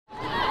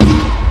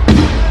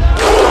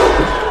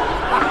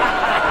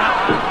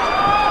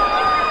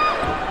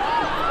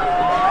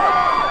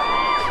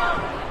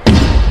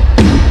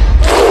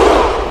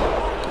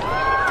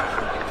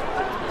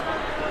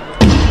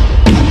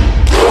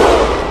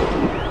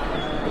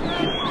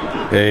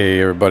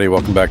Hey, everybody.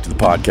 Welcome back to the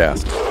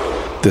podcast.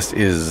 This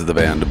is the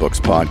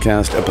BannedBooks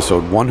podcast,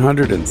 episode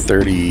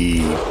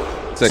 136.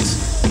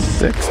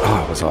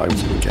 I was going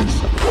to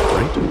guess.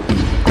 Right?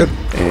 Good.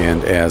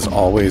 And as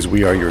always,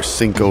 we are your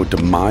Cinco de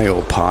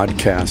Mayo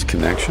podcast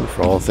connection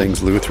for all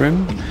things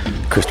Lutheran.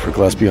 Christopher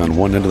Gillespie on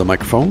one end of the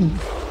microphone.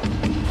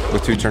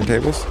 With two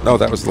turntables? No,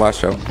 that was the last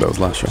show. That was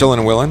the last show. Chillin'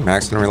 and willin',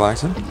 maxin' and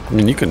relaxing. I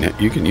mean, you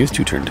can use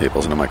two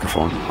turntables and a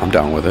microphone. I'm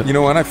down with it. You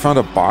know what? I found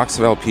a box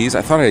of LPs.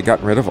 I thought I had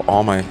gotten rid of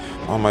all my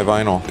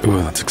vinyl. Ooh,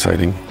 that's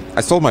exciting.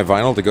 I sold my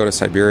vinyl to go to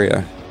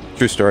Siberia.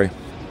 True story.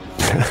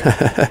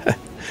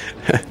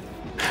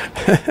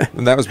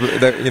 And that was,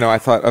 I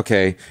thought,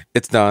 okay,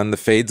 it's done. The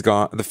fad's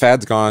gone. The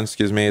fad's gone.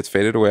 Excuse me. It's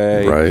faded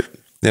away. Right.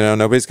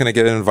 Nobody's going to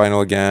get it in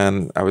vinyl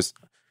again.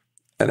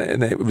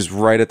 And it was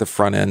right at the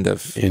front end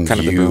of and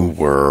kind of the boom. You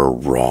were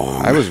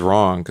wrong. I was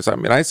wrong because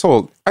I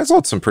sold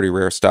some pretty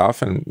rare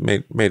stuff and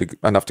made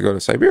enough to go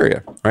to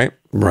Siberia, right?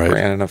 Right.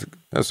 Ran enough,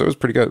 so it was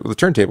pretty good. The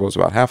turntable was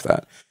about half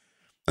that.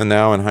 And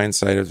now in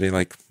hindsight, it'd be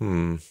like,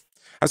 I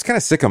was kind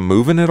of sick of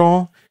moving it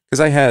all because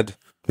I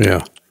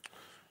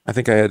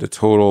think I had a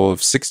total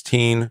of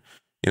 16,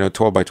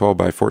 12 by 12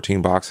 by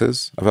 14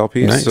 boxes of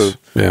LPs. Nice. So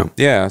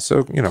yeah. So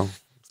a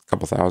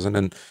couple thousand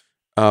and.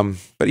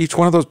 But each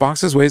one of those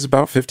boxes weighs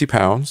about 50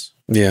 pounds.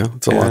 Yeah,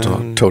 it's a lot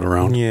to tote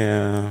around.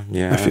 Yeah.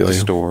 I feel you.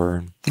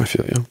 Store. I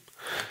feel you.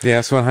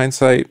 Yeah, so in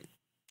hindsight,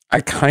 I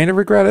kind of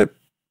regret it,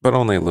 but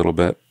only a little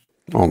bit.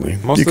 Only.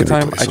 Most of the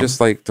time, I just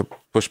like to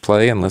push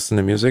play and listen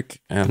to music.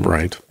 And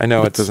right. I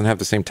know it doesn't have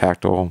the same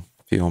tactile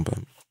feel, but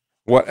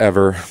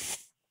whatever.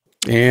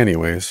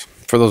 Anyways,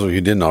 for those of you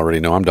who didn't already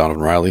know, I'm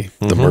Donovan Riley,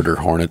 the murder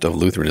hornet of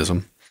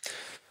Lutheranism.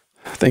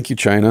 Thank you,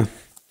 China.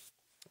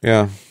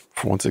 Yeah.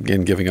 For once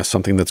again giving us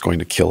something that's going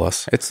to kill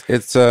us.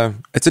 It's a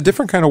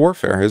different kind of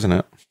warfare, isn't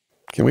it?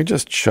 Can we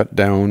just shut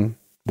down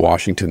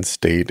Washington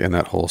State and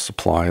that whole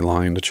supply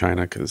line to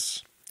China?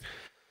 Because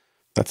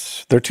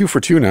they're 2 for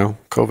 2 now.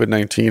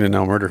 COVID-19 and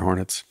now murder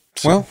hornets.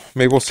 So. Well,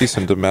 maybe we'll see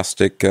some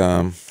domestic,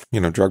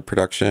 drug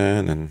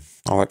production and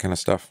all that kind of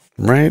stuff.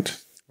 Right.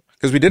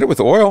 Because we did it with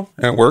oil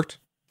and it worked.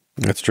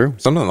 That's true.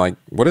 Something like,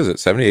 what is it,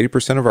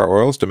 70-80% of our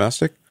oil is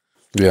domestic?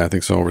 Yeah, I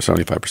think so, over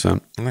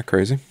 75%. Isn't that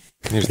crazy?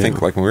 You just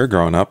think like when we were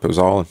growing up, it was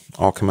all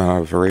coming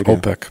out of Arabia.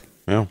 OPEC.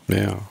 Yeah.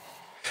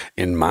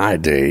 In my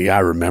day, I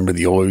remember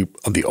the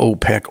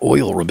OPEC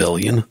oil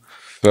rebellion.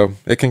 So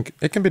it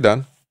can be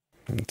done.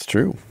 It's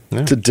true.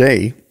 Yeah.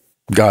 Today,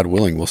 God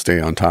willing, we'll stay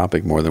on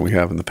topic more than we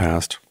have in the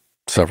past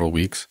several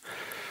weeks.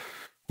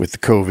 With the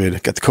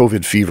COVID, got the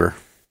COVID fever,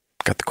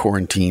 got the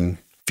quarantine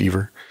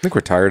fever. I think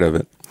we're tired of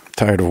it.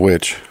 Tired of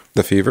which?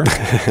 The fever?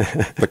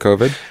 The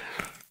COVID?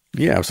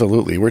 Yeah,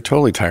 absolutely. We're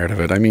totally tired of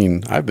it. I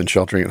mean, I've been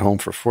sheltering at home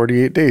for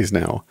 48 days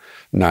now,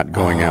 not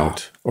going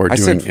out or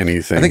doing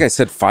anything. I think I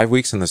said 5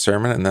 weeks in the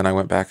sermon, and then I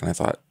went back and I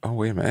thought, oh,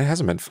 wait a minute.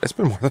 It's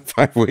been more than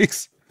 5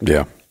 weeks.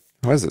 Yeah.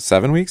 What is it,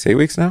 7 weeks, 8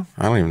 weeks now?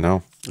 I don't even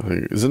know.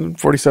 Isn't it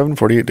 47,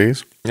 48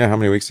 days? Yeah, how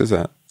many weeks is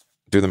that?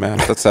 Do the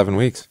math. That's 7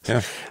 weeks.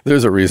 Yeah.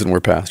 There's a reason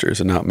we're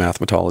pastors and not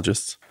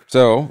mathematologists.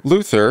 So,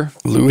 Luther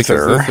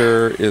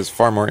is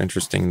far more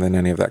interesting than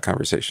any of that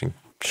conversation.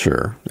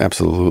 Sure.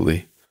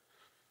 Absolutely.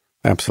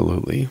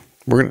 Absolutely.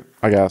 We're going to,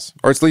 I guess.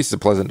 Or at least a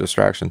pleasant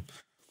distraction.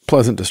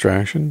 Pleasant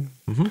distraction.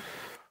 Mm-hmm.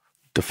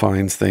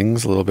 Defines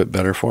things a little bit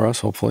better for us,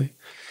 hopefully.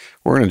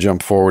 We're going to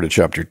jump forward to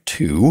chapter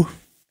 2.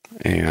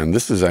 And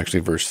this is actually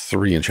verse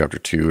 3 in chapter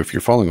 2. If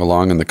you're following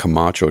along in the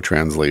Camacho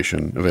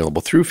translation,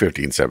 available through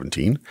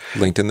 1517.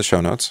 Linked in the show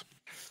notes.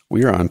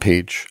 We are on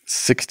page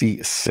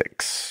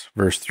 66.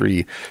 Verse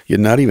 3. Yet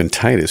not even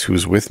Titus, who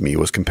was with me,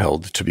 was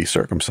compelled to be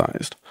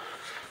circumcised.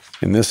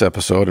 In this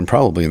episode, and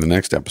probably in the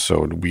next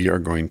episode, we are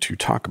going to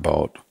talk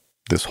about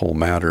this whole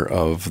matter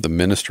of the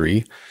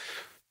ministry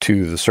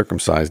to the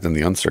circumcised and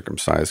the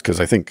uncircumcised, because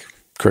I think,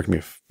 correct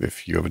me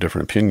if you have a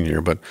different opinion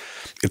here, but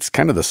it's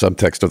kind of the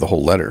subtext of the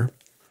whole letter.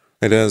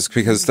 It is,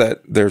 because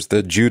there's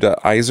the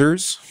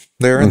Judaizers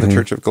there in the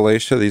Church of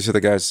Galatia. These are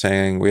the guys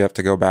saying we have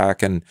to go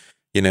back and,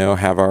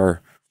 have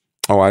our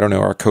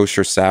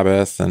kosher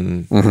Sabbath.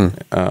 And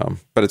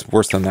but it's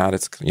worse than that.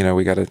 It's,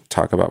 we got to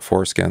talk about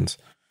foreskins.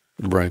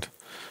 Right.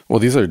 Well,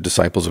 these are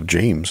disciples of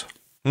James,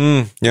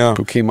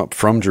 who came up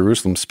from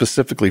Jerusalem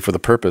specifically for the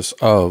purpose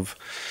of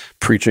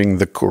preaching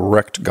the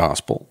correct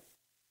gospel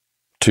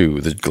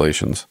to the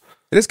Galatians.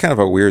 It is kind of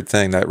a weird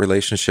thing, that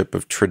relationship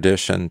of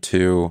tradition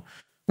to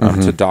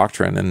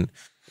doctrine, and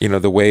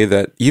the way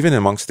that even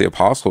amongst the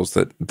apostles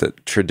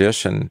that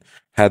tradition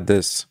had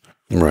this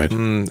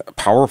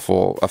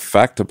powerful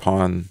effect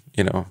upon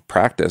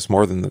practice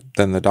more than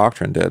the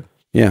doctrine did.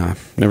 Yeah,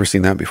 never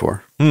seen that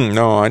before.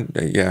 No,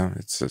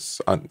 it's just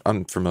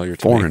unfamiliar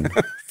to me.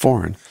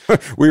 Foreign.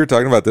 We were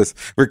talking about this.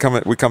 We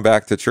come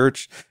back to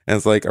church, and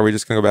it's like, are we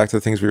just going to go back to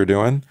the things we were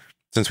doing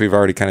since we've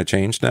already kind of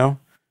changed now?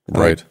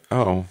 Right. Like,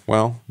 oh,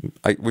 well,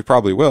 we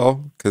probably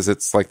will, because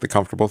it's like the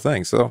comfortable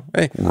thing. So,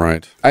 hey.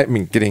 Right. I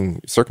mean, getting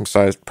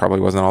circumcised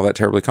probably wasn't all that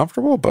terribly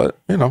comfortable, but,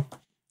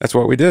 that's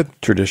what we did.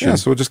 Tradition. Yeah,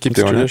 so we'll just keep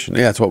doing tradition.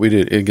 Yeah, it's what we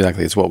did.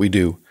 Exactly. It's what we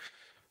do.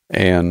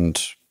 And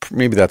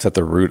maybe that's at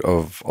the root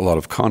of a lot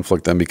of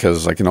conflict then,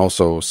 because I can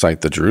also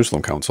cite the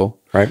Jerusalem Council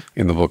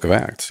in the book of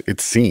Acts. It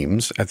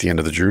seems at the end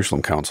of the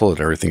Jerusalem Council that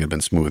everything had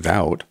been smoothed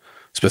out,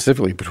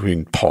 specifically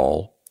between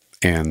Paul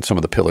and some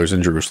of the pillars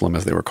in Jerusalem,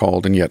 as they were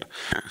called. And yet,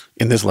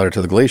 in this letter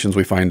to the Galatians,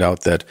 we find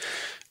out that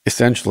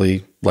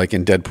essentially, like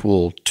in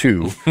Deadpool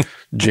 2,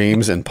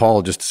 James and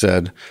Paul just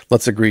said,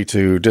 let's agree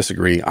to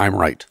disagree. I'm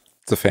right.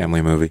 It's a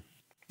family movie.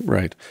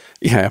 Right.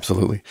 Yeah,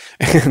 absolutely.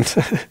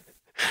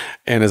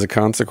 And as a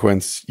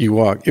consequence, you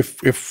walk,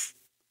 if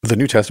the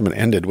New Testament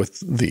ended with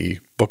the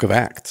book of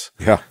Acts,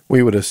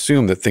 we would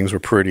assume that things were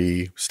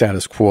pretty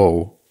status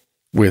quo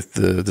with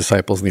the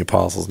disciples and the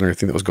apostles and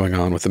everything that was going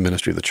on with the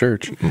ministry of the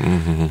church.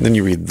 Mm-hmm. Then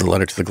you read the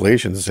letter to the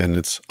Galatians and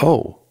it's,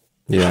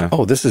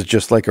 this is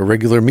just like a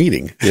regular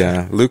meeting.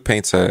 Yeah. Luke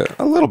paints a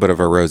little bit of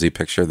a rosy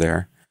picture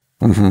there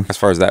as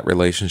far as that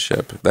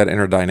relationship, that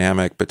inner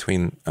dynamic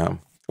between,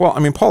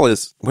 Paul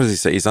is, what does he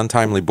say? He's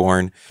untimely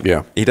born.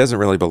 Yeah. He doesn't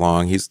really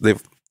belong.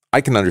 I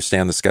can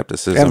understand the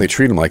skepticism. And they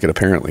treat him like it,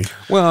 apparently.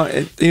 Well,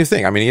 you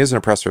think, he is an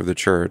oppressor of the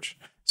church.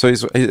 So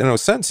in a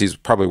sense, he's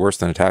probably worse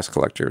than a tax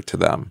collector to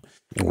them.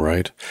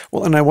 Right.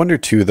 Well, and I wonder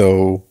too,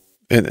 though,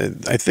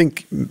 and I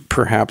think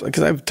perhaps,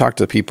 because I've talked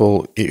to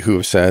people who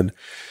have said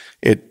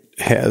it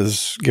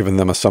has given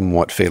them a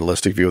somewhat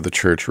fatalistic view of the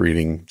church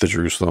reading the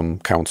Jerusalem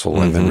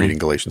Council and then reading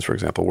Galatians, for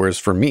example. Whereas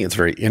for me, it's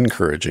very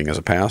encouraging as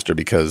a pastor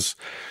because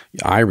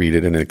I read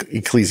it in an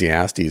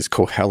Ecclesiastes,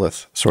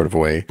 Koheleth sort of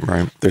way.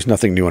 Right. There's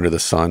nothing new under the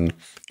sun.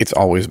 It's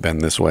always been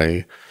this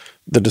way.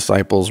 The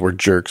disciples were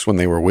jerks when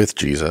they were with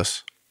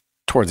Jesus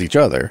towards each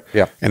other.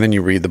 Yeah. And then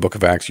you read the book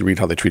of Acts, you read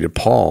how they treated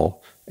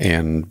Paul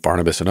and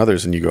Barnabas and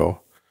others, and you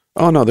go,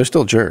 oh no, they're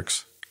still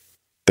jerks.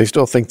 They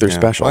still think they're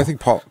special. Well, I think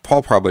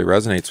Paul probably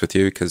resonates with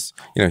you because,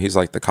 he's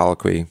like the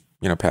colloquy,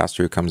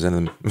 pastor who comes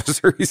in the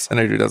Missouri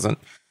Synod who doesn't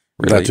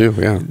really,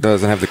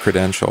 doesn't have the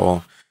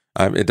credential.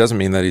 It doesn't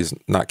mean that he's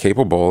not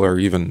capable or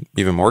even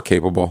more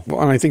capable.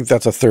 Well, and I think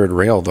that's a third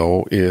rail,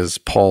 though, is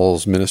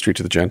Paul's ministry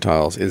to the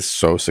Gentiles is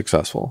so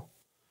successful.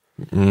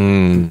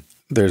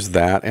 There's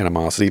that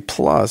animosity.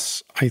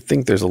 Plus, I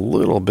think there's a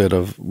little bit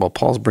of,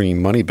 Paul's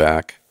bringing money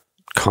back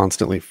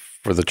constantly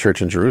for the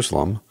church in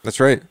Jerusalem.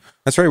 That's right.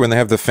 When they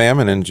have the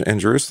famine in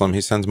Jerusalem,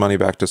 he sends money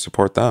back to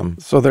support them.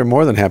 So they're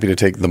more than happy to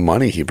take the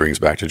money he brings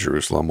back to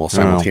Jerusalem while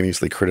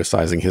simultaneously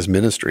criticizing his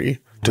ministry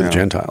to the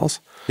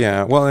Gentiles.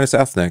 Yeah, well, and it's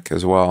ethnic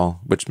as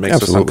well, which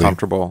makes us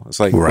uncomfortable. It's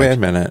like, wait a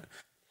minute,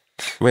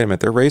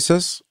 they're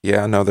racist?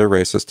 Yeah, no, they're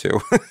racist too.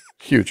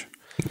 Huge.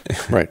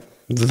 Right.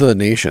 The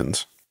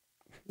nations,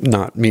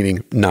 not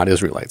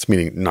Israelites,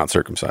 meaning not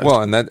circumcised.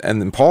 Well, and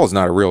then Paul is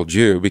not a real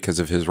Jew because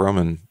of his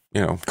Roman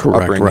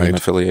upbringing and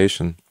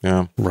affiliation.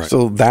 Yeah. Right.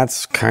 So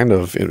that's kind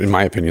of, in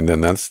my opinion, then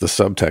that's the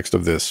subtext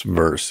of this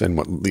verse and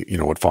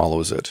what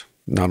follows it.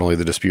 Not only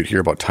the dispute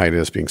here about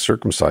Titus being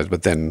circumcised,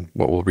 but then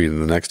what we'll read in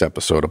the next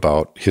episode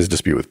about his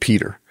dispute with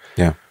Peter.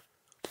 Yeah.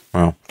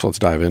 Wow. So let's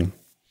dive in.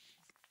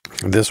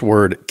 This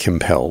word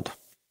compelled.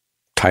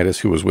 Titus,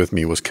 who was with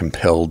me, was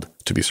compelled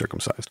to be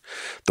circumcised.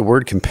 The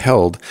word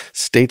compelled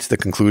states the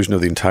conclusion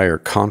of the entire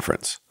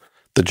conference.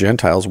 The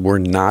Gentiles were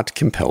not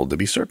compelled to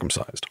be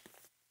circumcised.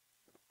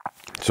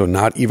 So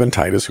not even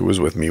Titus, who was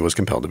with me, was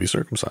compelled to be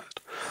circumcised.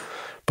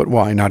 But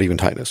why not even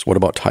Titus? What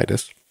about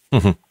Titus?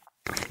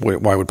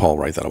 Why would Paul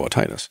write that about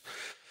Titus?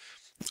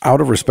 Out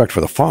of respect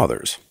for the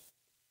fathers,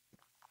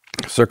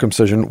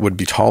 circumcision would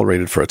be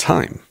tolerated for a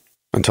time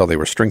until they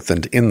were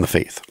strengthened in the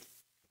faith,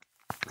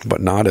 but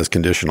not as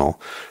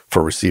conditional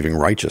for receiving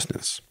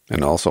righteousness,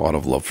 and also out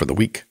of love for the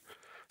weak,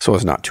 so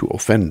as not to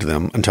offend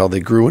them until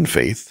they grew in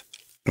faith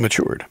and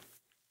matured.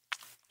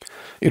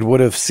 It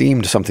would have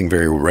seemed something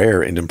very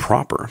rare and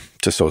improper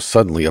to so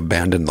suddenly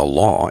abandon the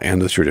law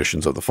and the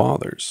traditions of the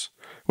fathers,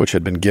 which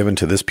had been given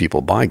to this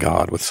people by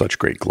God with such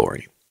great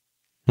glory.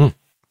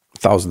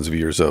 Thousands of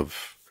years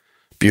of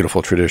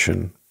beautiful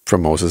tradition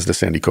from Moses to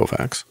Sandy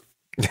Koufax.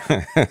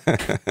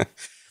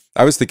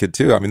 I was thinking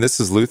too,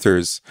 this is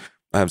Luther's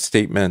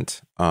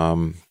statement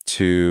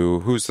to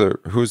who's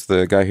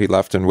the guy he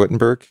left in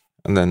Wittenberg,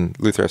 and then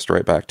Luther has to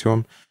write back to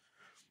him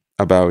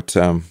about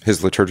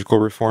his liturgical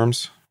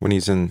reforms when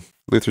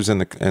Luther's in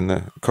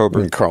the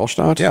Coburg. In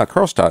Karlstadt? Yeah,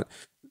 Karlstadt.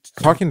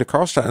 Talking to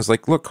Karlstadt is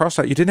like, look,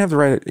 Karlstadt, you didn't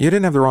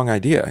have the wrong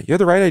idea. You had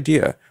the right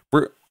idea.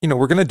 We're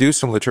going to do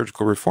some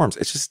liturgical reforms.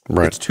 It's just,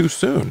 it's too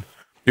soon.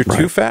 You're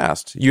too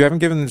fast. You haven't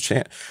given them the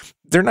chance.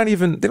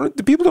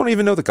 The people don't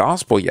even know the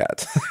gospel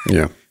yet.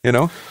 Yeah.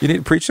 You need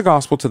to preach the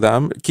gospel to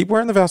them. Keep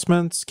wearing the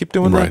vestments. Keep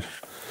doing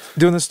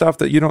doing the stuff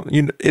that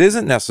it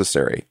isn't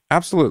necessary.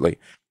 Absolutely.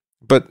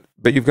 But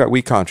you've got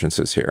weak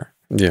consciences here.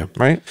 Yeah.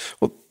 Right?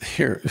 Well,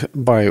 here,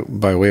 by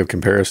way of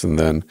comparison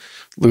then,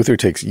 Luther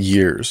takes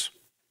years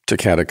to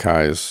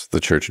catechize the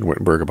church in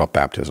Wittenberg about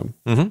baptism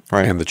and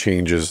the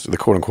changes, the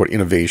quote-unquote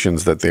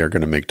innovations that they are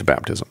going to make to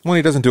baptism. Well,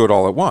 he doesn't do it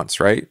all at once,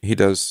 right? He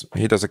does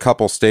a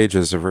couple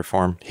stages of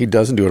reform. He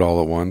doesn't do it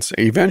all at once.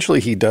 Eventually,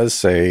 he does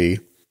say,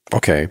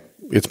 okay,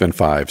 it's been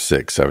 5,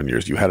 6, 7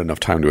 years. You had enough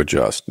time to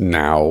adjust.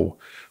 Now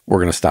we're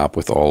going to stop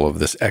with all of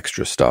this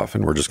extra stuff,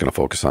 and we're just going to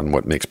focus on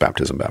what makes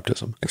baptism.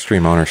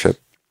 Extreme ownership.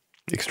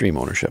 extreme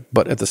ownership.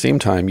 But at the same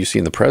time, you see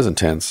in the present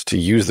tense, to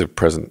use the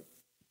present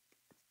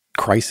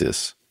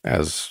crisis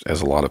as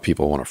a lot of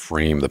people want to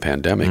frame the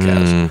pandemic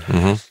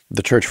as,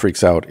 the church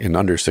freaks out in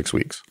under 6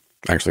 weeks,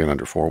 actually in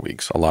under 4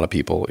 weeks. A lot of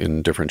people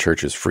in different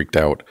churches freaked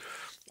out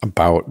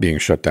about being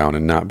shut down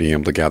and not being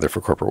able to gather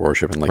for corporate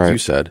worship. And like you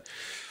said,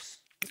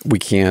 we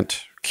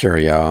can't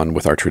carry on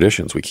with our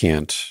traditions. We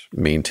can't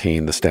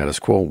maintain the status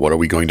quo. What are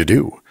we going to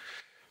do?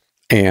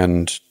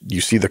 And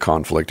you see the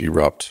conflict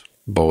erupt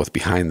both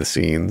behind the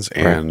scenes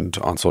and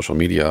on social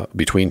media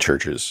between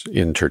churches,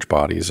 in church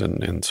bodies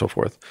and so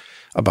forth,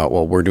 about,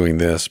 well, we're doing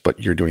this, but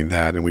you're doing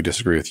that, and we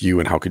disagree with you,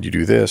 and how could you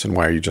do this, and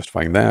why are you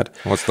justifying that?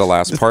 What's the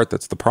last part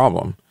that's the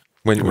problem?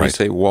 When you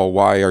say, well,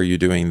 why are you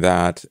doing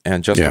that,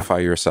 and justify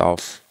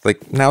yourself?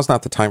 Like, now's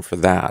not the time for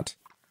that.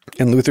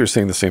 And Luther's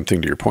saying the same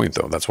thing to your point,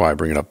 though. That's why I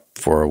bring it up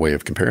for a way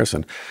of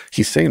comparison.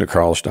 He's saying to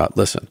Karlstadt,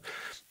 listen,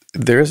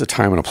 there is a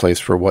time and a place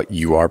for what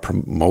you are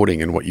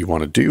promoting and what you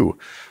want to do.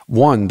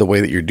 One, the way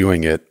that you're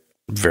doing it,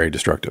 very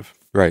destructive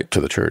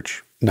to the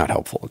church. Not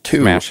helpful.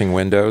 Two, smashing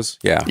windows.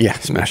 Yeah,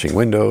 smashing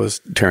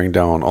windows, tearing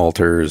down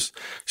altars,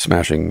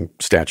 smashing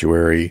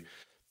statuary,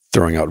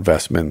 throwing out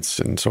vestments,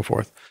 and so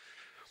forth.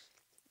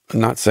 I'm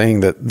not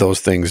saying that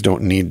those things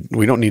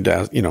we don't need to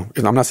ask,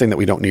 I'm not saying that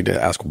we don't need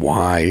to ask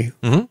why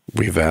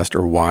we vest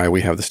or why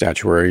we have the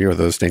statuary or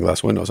those stained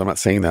glass windows. I'm not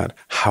saying that.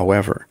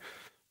 However,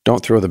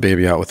 don't throw the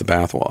baby out with the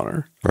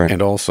bathwater. Right.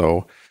 And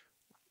also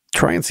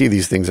try and see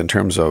these things in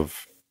terms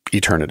of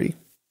eternity,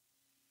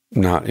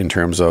 not in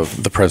terms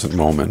of the present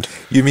moment.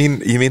 You mean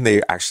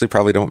they actually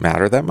probably don't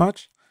matter that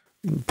much?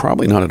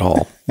 Probably not at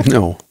all.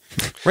 No.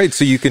 Right.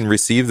 So you can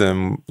receive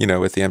them,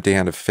 with the empty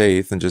hand of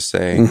faith and just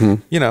say,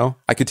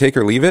 I could take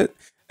or leave it.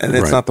 And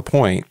it's not the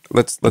point.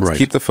 Let's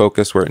keep the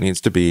focus where it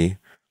needs to be.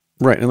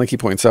 Right. And like he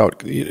points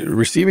out,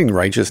 receiving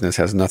righteousness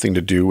has nothing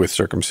to do with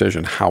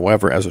circumcision.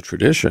 However, as a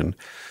tradition,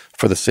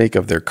 for the sake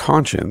of their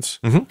conscience,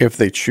 if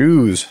they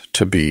choose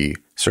to be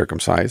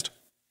circumcised,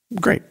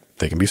 great.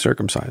 They can be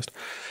circumcised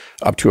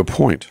up to a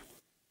point.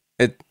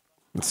 It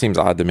seems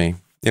odd to me.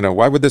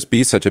 Why would this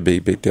be such a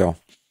big deal?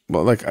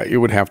 Well, it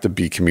would have to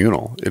be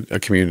communal, a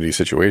community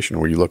situation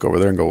where you look over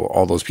there and go,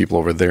 all those people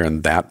over there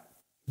in that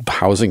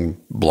housing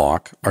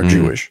block are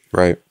Jewish.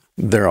 Right.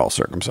 They're all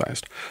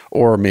circumcised.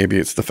 Or maybe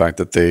it's the fact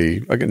that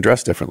they, again,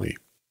 dress differently,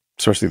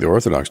 especially the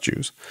Orthodox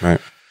Jews.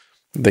 Right.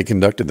 They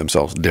conducted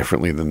themselves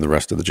differently than the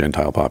rest of the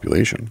Gentile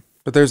population.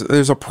 But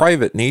there's a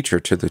private nature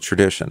to the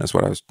tradition, is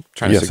what I was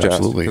trying to suggest.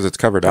 Absolutely. Because it's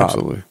covered up.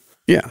 Absolutely.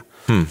 Yeah.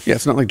 Yeah,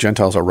 it's not like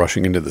Gentiles are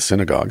rushing into the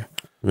synagogue.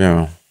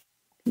 Yeah.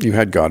 You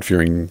had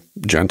God-fearing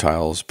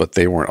Gentiles, but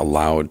they weren't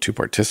allowed to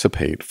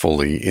participate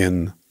fully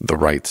in the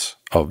rites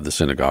of the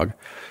synagogue.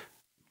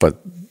 But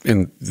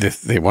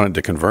if they wanted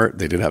to convert,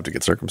 they did have to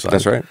get circumcised.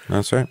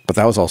 That's right. But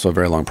that was also a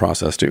very long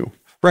process too.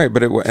 Right,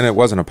 but it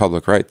wasn't a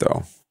public rite,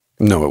 though.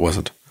 No, it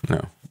wasn't.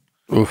 No.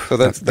 Oof, so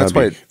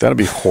that'd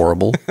be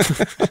horrible.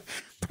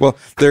 Well,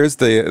 there's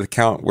the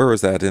account. Where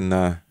was that?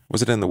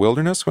 Was it in the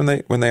wilderness when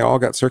they all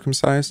got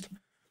circumcised?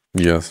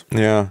 Yes.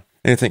 Yeah.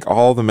 And you think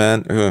all the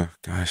men? Oh,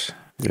 gosh.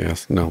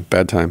 Yes. No.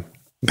 Bad time.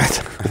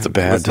 It's a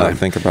bad time. Let's not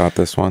think about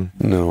this one.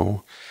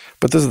 No.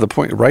 But this is the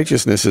point.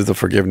 Righteousness is the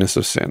forgiveness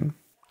of sin,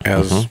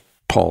 as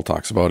Paul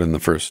talks about in the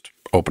first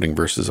opening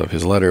verses of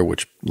his letter,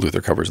 which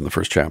Luther covers in the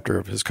first chapter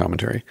of his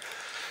commentary.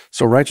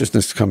 So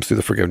righteousness comes through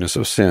the forgiveness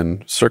of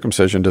sin.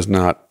 Circumcision does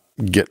not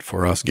gain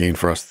for us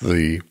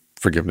the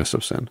forgiveness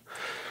of sin.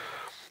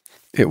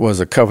 It was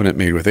a covenant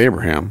made with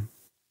Abraham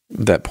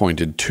that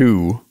pointed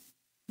to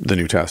the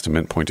New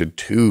Testament, pointed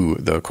to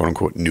the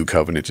quote-unquote new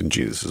covenant in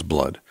Jesus'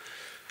 blood.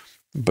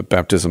 But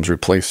baptisms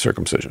replace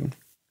circumcision.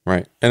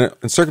 Right. And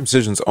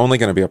circumcision's only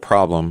going to be a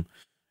problem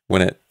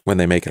when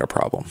they make it a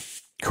problem.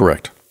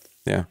 Correct.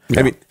 Yeah.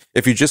 I mean,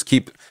 if you just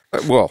keep,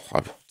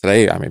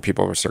 today,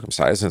 people are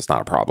circumcised and it's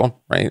not a problem,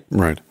 right?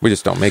 Right. We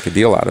just don't make a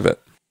deal out of it.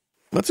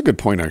 That's a good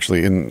point,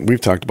 actually. And we've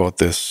talked about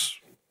this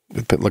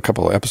a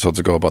couple of episodes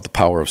ago about the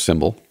power of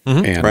symbol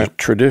and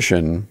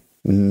tradition.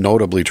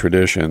 Notably,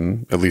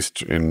 tradition, at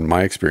least in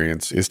my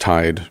experience, is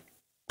tied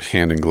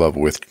hand in glove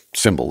with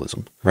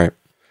symbolism. Right.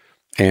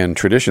 And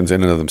traditions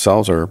in and of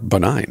themselves are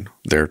benign.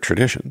 They're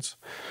traditions.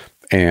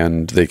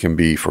 And they can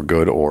be for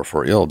good or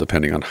for ill,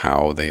 depending on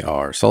how they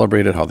are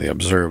celebrated, how they are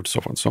observed,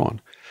 so forth and so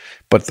on.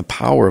 But the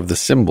power of the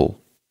symbol,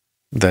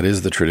 that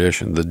is the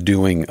tradition, the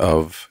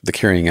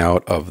carrying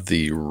out of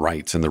the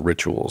rites and the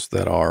rituals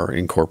that are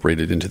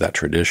incorporated into that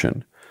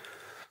tradition,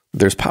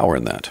 there's power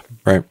in that.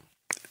 Right.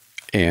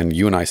 And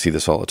you and I see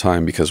this all the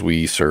time because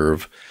we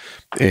serve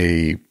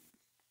a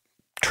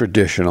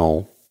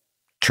traditional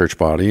church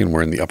body, and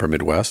we're in the upper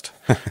Midwest.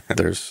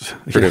 There's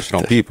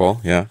traditional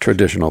people,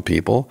 traditional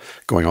people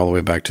going all the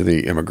way back to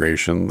the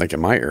immigration. Like in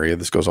my area,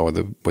 this goes all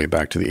the way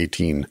back to the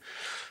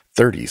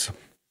 1830s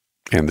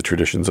and the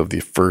traditions of the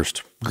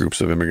first groups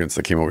of immigrants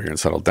that came over here and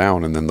settled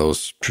down. And then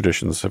those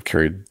traditions have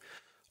carried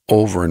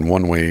over in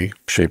one way,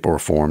 shape, or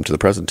form to the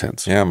present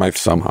tense. Yeah, my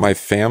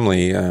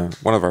family,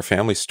 one of our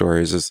family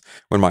stories is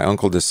when my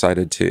uncle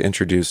decided to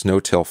introduce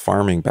no-till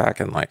farming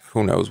back in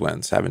who knows when,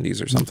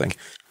 70s or something.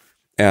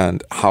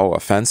 and how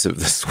offensive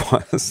this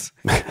was.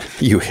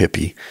 You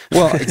hippie.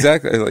 Well,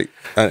 exactly. Like,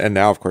 and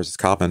now of course it's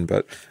common,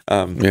 but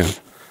Yeah.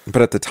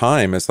 but at the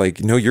time it's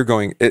like, no, he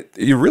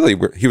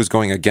was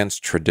going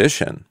against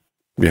tradition.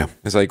 Yeah.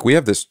 It's like, we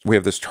have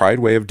this tried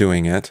way of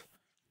doing it,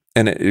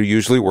 and it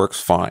usually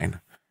works fine.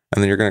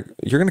 And then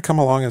you're gonna come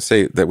along and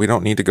say that we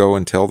don't need to go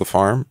and till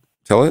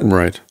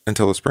Right.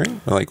 until the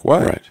spring. They're like,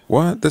 what? Right.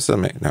 What? This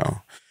doesn't make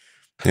no.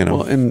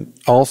 Well, and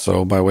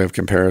also by way of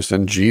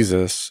comparison,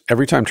 Jesus,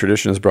 every time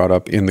tradition is brought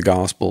up in the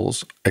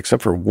Gospels,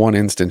 except for one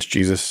instance,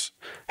 Jesus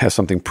has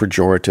something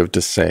pejorative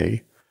to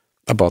say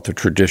about the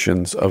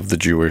traditions of the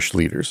Jewish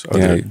leaders,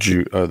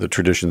 the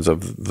traditions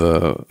of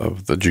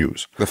the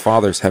Jews. The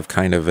fathers have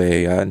kind of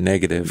a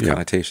negative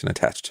connotation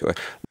attached to it.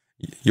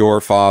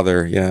 Your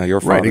father,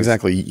 your father. Right,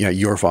 exactly. Yeah,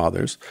 your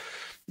fathers,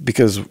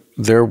 because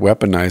they're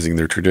weaponizing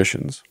their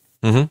traditions.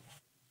 Mm-hmm.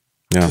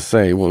 Yeah. To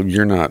say, well, we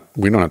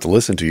don't have to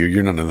listen to you.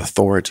 You're not an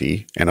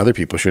authority, and other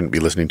people shouldn't be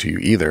listening to you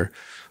either,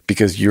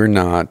 because you're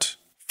not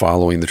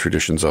following the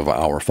traditions of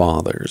our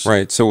fathers.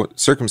 Right. So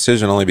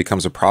circumcision only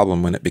becomes a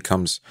problem when it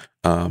becomes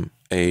not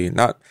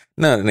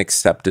an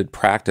accepted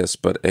practice,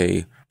 but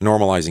a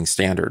normalizing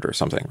standard or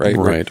something, right?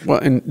 Right. Well,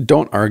 and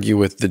don't argue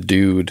with the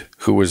dude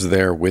who was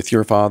there with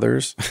your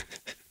fathers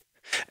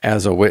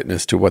as a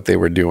witness to what they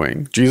were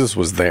doing. Jesus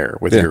was there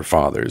with your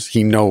fathers.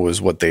 He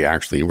knows what they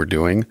actually were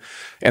doing.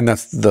 And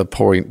that's the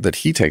point that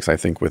he takes, I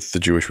think, with the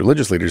Jewish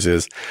religious leaders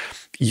is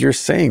you're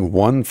saying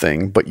one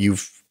thing, but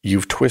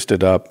you've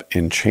twisted up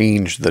and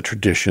changed the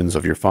traditions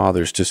of your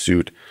fathers to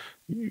suit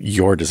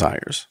your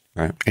desires,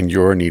 right, and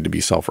your need to be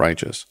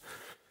self-righteous.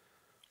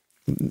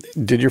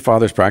 Did your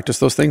fathers practice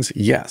those things?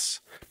 Yes.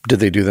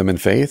 Did they do them in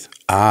faith?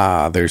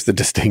 There's the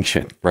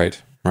distinction.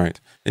 Right.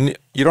 And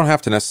you don't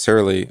have to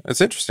necessarily,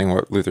 it's interesting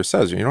what Luther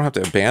says, you don't have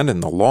to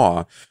abandon the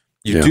law.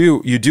 You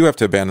do have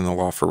to abandon the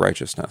law for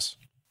righteousness.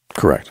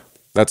 Correct.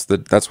 That's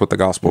what the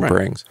gospel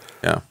brings.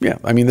 Yeah. Yeah.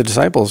 I mean, the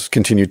disciples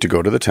continued to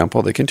go to the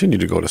temple. They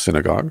continued to go to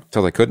synagogue.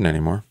 Until they couldn't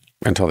anymore.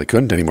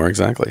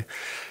 Exactly.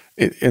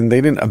 And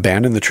they didn't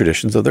abandon the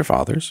traditions of their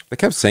fathers. They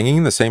kept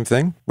singing the same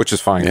thing, which is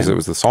fine because it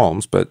was the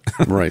Psalms, but...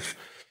 Right.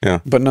 Yeah.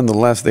 But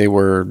nonetheless, they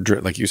were,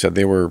 like you said,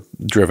 they were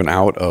driven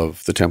out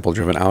of the temple,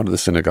 driven out of the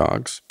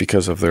synagogues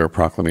because of their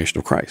proclamation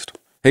of Christ.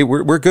 Hey,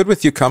 we're good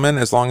with you coming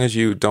as long as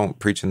you don't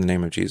preach in the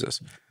name of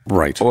Jesus.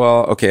 Right.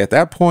 Well, okay, at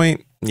that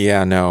point, we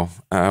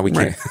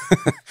can't.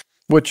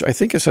 Which I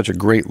think is such a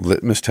great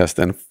litmus test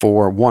then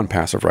for one,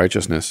 passive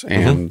righteousness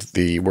and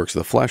the works of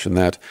the flesh, in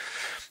that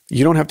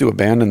you don't have to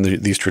abandon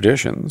these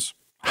traditions.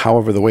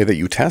 However, the way that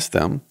you test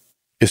them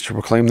is to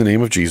proclaim the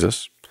name of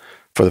Jesus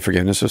for the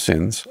forgiveness of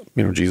sins.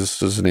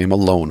 Jesus' name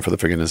alone for the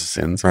forgiveness of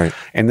sins. Right.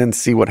 And then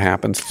see what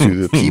happens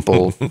to the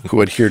people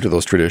who adhere to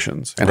those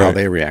traditions and how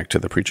they react to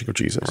the preaching of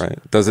Jesus. Right.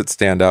 Does it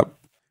stand up,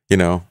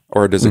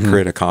 or does it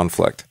create a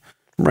conflict?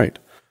 Right.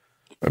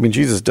 I mean,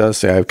 Jesus does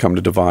say, I've come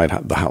to divide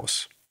the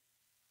house.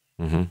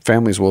 Mm-hmm.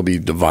 Families will be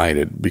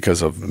divided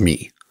because of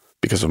me,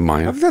 because of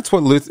my... That's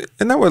what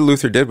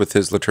Luther did with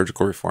his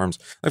liturgical reforms?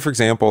 Like, for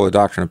example, the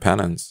doctrine of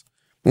penance.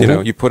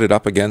 You put it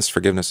up against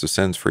forgiveness of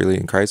sins freely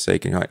in Christ's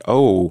sake, and you're like,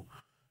 oh,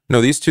 no,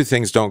 these two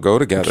things don't go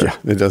together.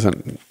 Yeah, it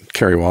doesn't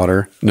carry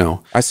water.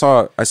 No. I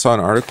saw an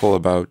article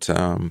about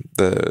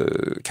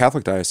the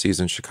Catholic diocese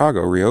in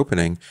Chicago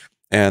reopening,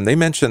 and they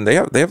mentioned they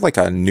have like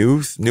a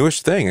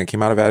newish thing that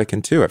came out of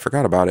Vatican II. I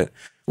forgot about it.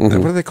 Mm-hmm.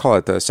 What do they call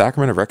it? The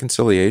Sacrament of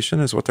Reconciliation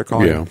is what they're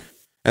calling it.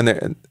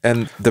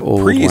 And the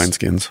old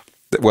priest, wineskins.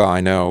 Well, I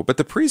know, but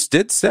the priest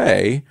did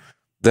say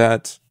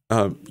that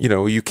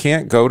you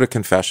can't go to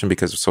confession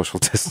because of social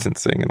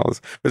distancing and all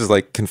this, which is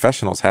like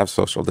confessionals have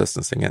social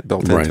distancing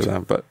built into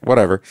them, but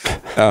whatever.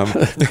 I'm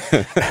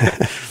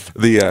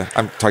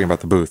talking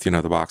about the booth,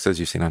 the boxes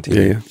you've seen on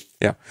TV.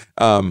 Yeah.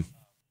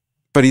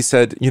 But he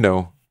said,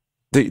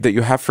 that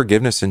you have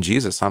forgiveness in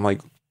Jesus. I'm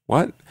like,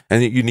 what?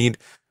 And you need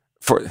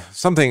for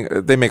something,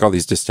 they make all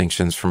these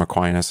distinctions from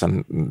Aquinas,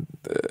 and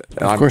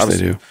of course they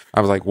do. I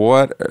was like,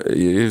 what?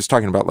 He was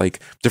talking about like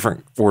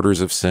different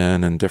orders of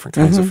sin and different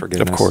kinds of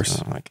forgiveness. Of course.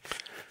 And I'm like,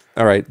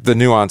 all right, the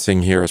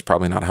nuancing here is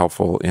probably not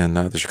helpful in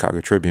the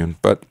Chicago Tribune,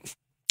 but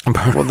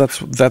well,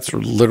 that's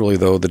literally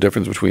though the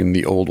difference between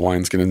the old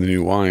wineskin and the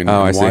new wine.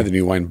 And why the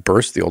new wine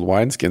bursts the old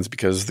wineskins,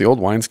 because the old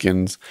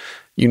wineskins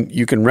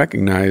you can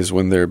recognize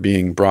when they're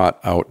being brought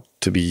out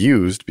to be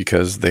used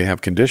because they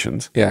have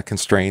conditions. Yeah,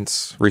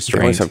 constraints, restraints.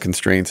 They always have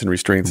constraints and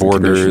restraints,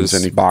 borders, and conditions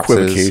and boxes.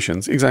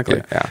 equivocations.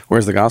 Exactly. Yeah.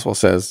 Whereas the gospel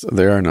says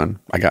there are none.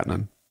 I got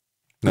none.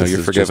 No, this you're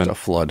is forgiven. Just a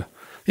flood.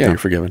 Yeah, you're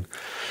forgiven.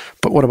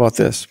 But what about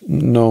this?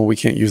 No, we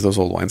can't use those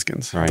old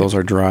wineskins. Right. Those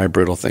are dry,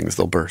 brittle things.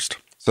 They'll burst.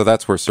 So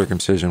that's where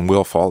circumcision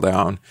will fall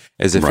down,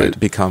 as if it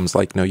becomes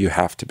like, no, you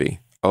have to be.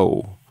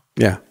 Oh.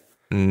 Yeah.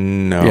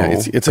 No. Yeah,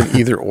 it's an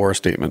either or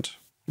statement.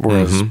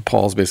 Whereas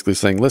Paul's basically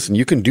saying, listen,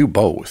 you can do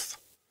both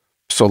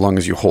so long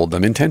as you hold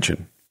them in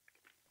tension.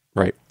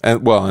 Right.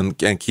 And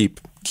keep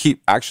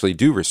actually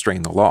do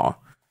restrain the law.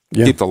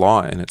 Yeah. Keep the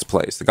law in its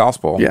place. The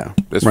gospel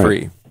is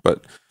free,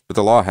 but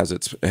the law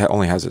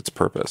only has its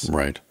purpose.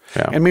 Right.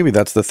 Yeah. And maybe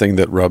that's the thing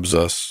that rubs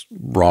us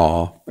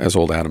raw as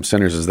old Adam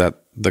sinners, is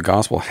that the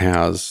gospel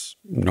has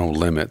no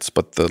limits,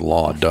 but the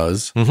law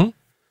does. Mm-hmm.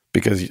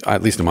 Because,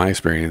 at least in my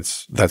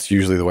experience, that's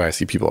usually the way I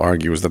see people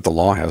argue, is that the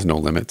law has no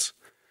limits,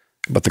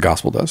 but the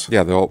gospel does.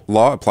 Yeah, the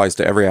law applies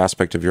to every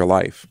aspect of your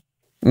life,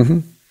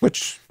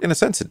 which in a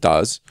sense it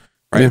does,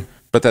 right? Yeah.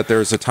 But that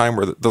there's a time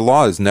where the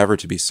law is never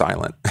to be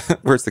silent,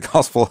 whereas the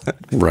gospel,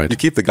 Right. you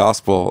keep the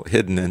gospel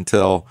hidden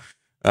until,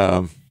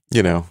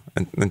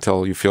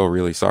 until you feel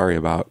really sorry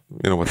about,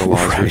 what the law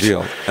has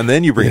revealed. And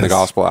then you bring the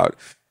gospel out.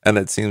 And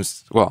it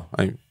seems,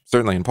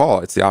 certainly in Paul,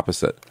 it's the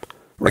opposite.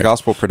 The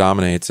gospel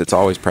predominates, it's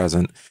always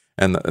present.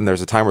 And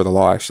there's a time where the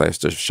law actually has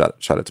to shut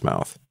its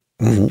mouth.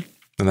 And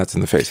that's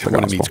in the face of the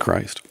when gospel. it meets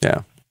Christ.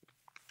 Yeah.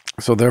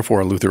 So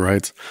therefore, Luther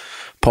writes,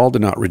 Paul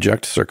did not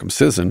reject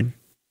circumcision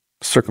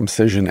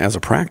as a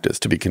practice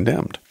to be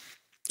condemned,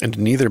 and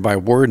neither by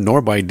word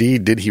nor by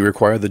deed did he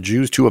require the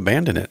Jews to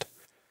abandon it.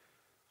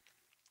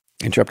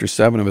 In chapter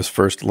 7 of his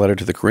first letter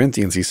to the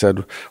Corinthians, he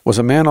said, was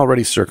a man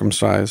already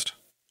circumcised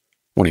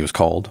when he was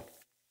called?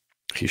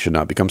 He should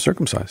not become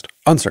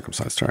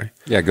uncircumcised, sorry.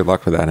 Yeah, good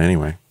luck with that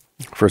anyway.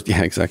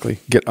 Exactly.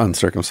 Get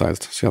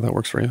uncircumcised. See how that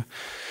works for you?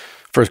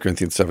 1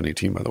 Corinthians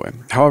 7:18, by the way.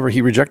 However,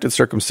 he rejected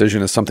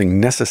circumcision as something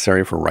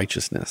necessary for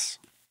righteousness.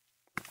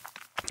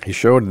 He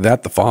showed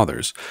that the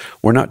fathers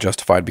were not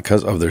justified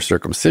because of their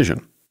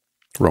circumcision.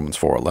 Romans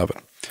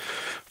 4:11.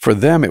 For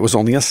them, it was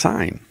only a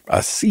sign,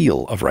 a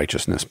seal of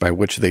righteousness by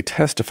which they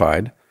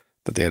testified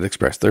that they had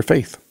expressed their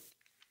faith.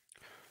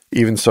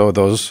 Even so,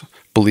 those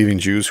believing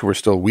Jews who were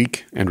still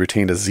weak and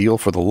retained a zeal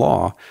for the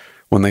law,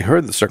 when they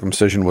heard that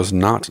circumcision was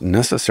not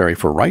necessary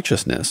for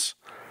righteousness,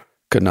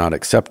 could not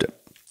accept it,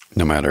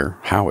 no matter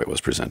how it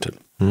was presented.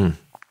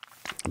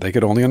 They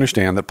could only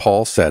understand that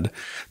Paul said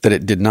that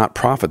it did not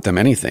profit them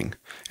anything,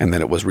 and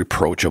that it was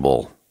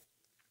reproachable.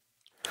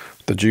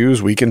 The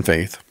Jews, weak in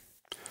faith,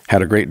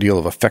 had a great deal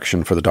of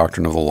affection for the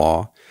doctrine of the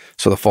law,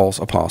 so the false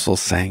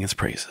apostles sang its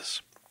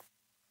praises.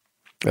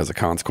 As a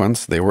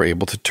consequence, they were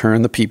able to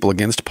turn the people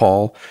against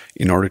Paul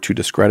in order to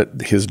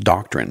discredit his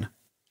doctrine,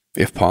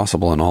 if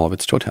possible, in all of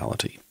its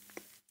totality.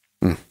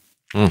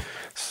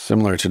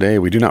 Similar today,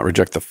 we do not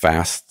reject the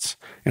fasts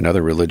and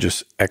other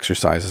religious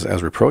exercises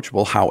as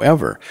reproachable.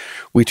 However,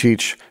 we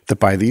teach that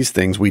by these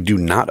things we do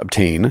not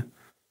obtain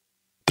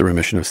the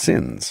remission of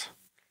sins.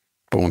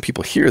 But when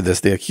people hear this,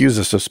 they accuse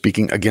us of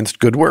speaking against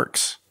good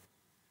works.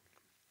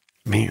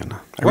 Man,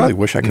 I really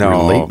wish I could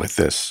relate with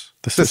this.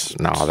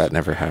 That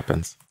never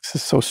happens. This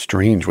is so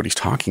strange what he's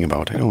talking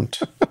about. I don't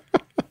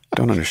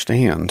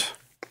understand.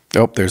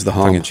 Oh, there's the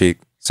hum. Tongue-in-cheek,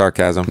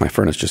 sarcasm. My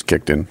furnace just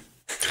kicked in.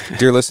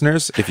 Dear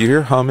listeners, if you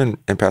hear hum in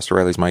Pastor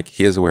Riley's mic,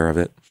 he is aware of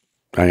it.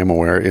 I am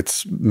aware.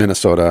 It's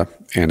Minnesota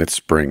and it's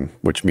spring,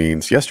 which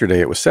means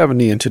yesterday it was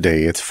 70 and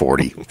today it's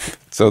 40.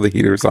 So the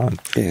heater's on.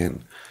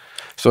 And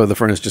so the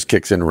furnace just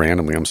kicks in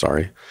randomly. I'm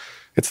sorry.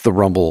 It's the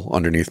rumble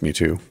underneath me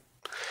too.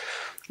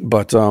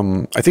 But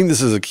I think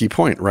this is a key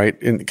point, right?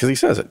 Because he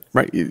says it,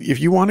 right? If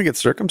you want to get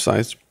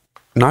circumcised,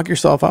 knock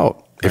yourself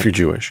out if you're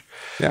Jewish.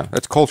 Yeah,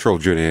 that's cultural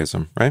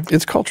Judaism, right?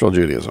 It's cultural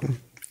Judaism.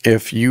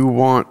 If you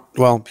want,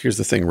 here's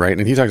the thing, right?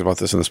 And he talks about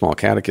this in the Small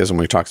Catechism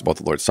when he talks about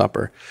the Lord's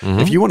Supper.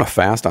 If you want to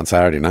fast on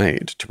Saturday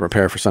night to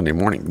prepare for Sunday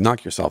morning,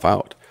 knock yourself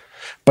out.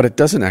 But it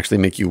doesn't actually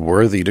make you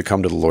worthy to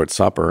come to the Lord's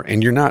Supper,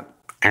 and you're not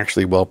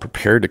actually well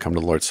prepared to come to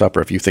the Lord's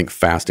Supper if you think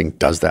fasting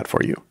does that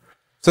for you.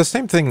 It's the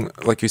same thing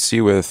like you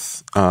see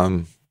with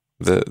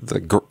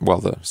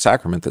the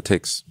sacrament that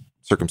takes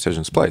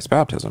circumcision's place,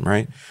 baptism,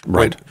 right?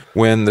 Right.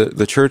 When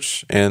the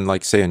church in,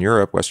 like, say in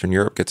Europe, Western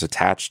Europe, gets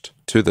attached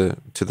to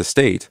the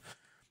state,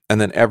 and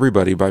then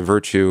everybody by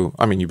virtue,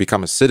 you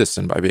become a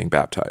citizen by being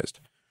baptized,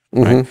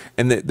 right?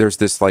 And there's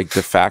this like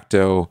de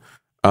facto,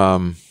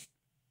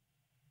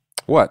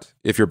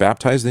 if you're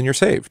baptized, then you're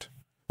saved,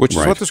 which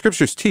is what the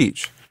scriptures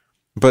teach,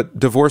 but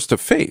divorced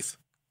of faith.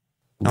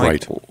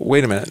 Right. Like,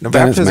 wait a minute. No,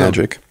 that baptism, is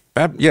magic.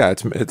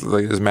 It's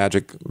like this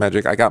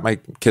magic. I got my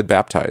kid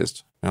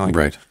baptized.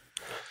 Right.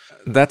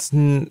 That's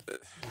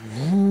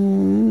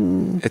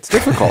it's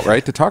difficult,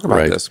 right, to talk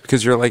about this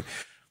because you're like,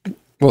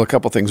 well, a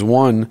couple things.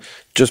 One,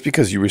 just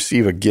because you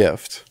receive a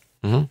gift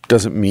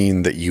doesn't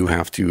mean that you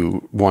have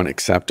to, one,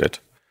 accept it,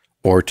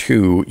 or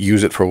two,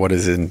 use it for what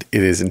it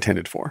is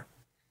intended for.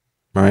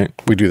 Right.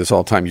 We do this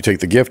all the time. You take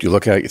the gift, you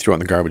look at it, you throw it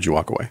in the garbage, you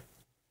walk away.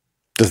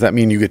 Does that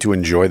mean you get to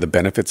enjoy the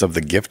benefits of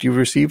the gift you've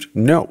received?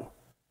 No.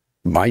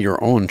 By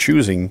your own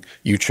choosing,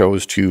 you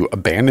chose to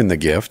abandon the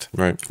gift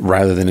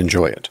rather than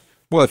enjoy it.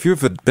 Well, if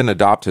you've been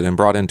adopted and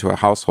brought into a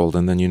household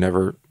and then you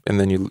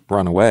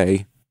run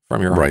away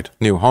from your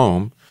new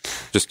home,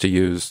 just to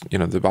use,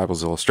 the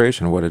Bible's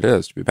illustration of what it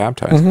is to be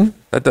baptized,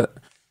 if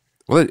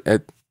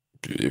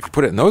you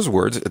put it in those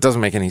words, it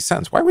doesn't make any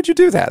sense. Why would you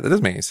do that? That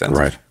doesn't make any sense.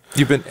 Right.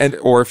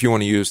 Or if you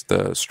want to use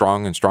the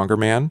strong and stronger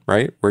man,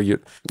 right? Where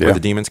the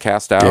demons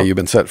cast out. Yeah, you've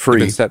been set free.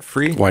 You've been set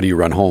free. Why do you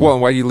run home? Well,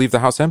 and why do you leave the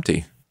house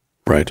empty?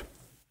 Right.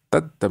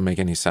 That doesn't make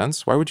any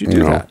sense. Why would you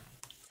do that?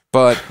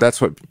 But that's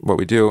what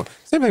we do.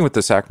 Same thing with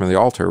the sacrament of the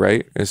altar,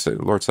 right? It's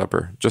the Lord's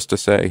Supper. Just to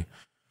say,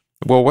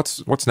 Well,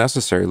 what's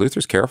necessary?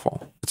 Luther's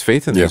careful. It's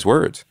faith in these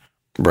words.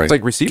 Right. It's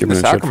like receiving the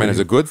sacrament is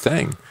a good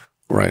thing.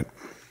 Right.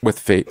 With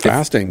faith.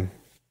 Fasting,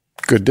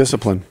 good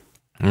discipline.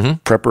 Mm-hmm.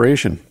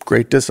 Preparation,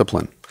 great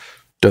discipline.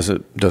 Does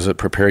it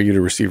prepare you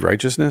to receive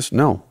righteousness?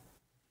 No.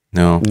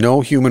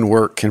 No human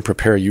work can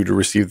prepare you to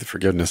receive the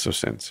forgiveness of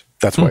sins.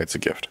 That's why it's a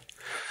gift.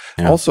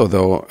 Yeah. Also,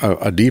 though,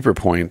 a deeper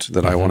point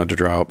that I wanted to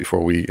draw out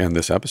before we end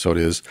this episode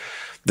is,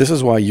 this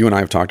is why you and I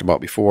have talked about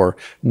before,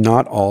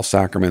 not all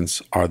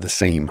sacraments are the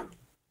same.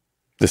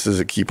 This is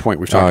a key point.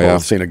 We've talked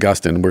about St.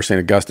 Augustine, where St.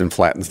 Augustine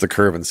flattens the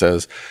curve and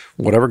says,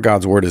 whatever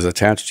God's word is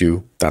attached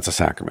to, that's a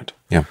sacrament.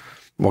 Yeah.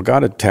 Well,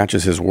 God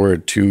attaches his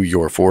word to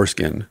your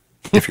foreskin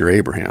if you're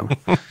Abraham,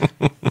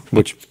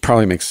 which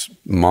probably makes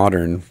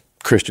modern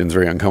Christians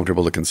very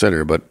uncomfortable to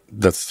consider, but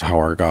that's how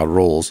our God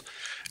rolls.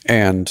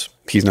 And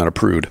he's not a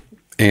prude.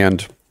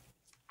 And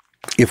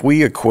if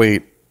we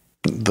equate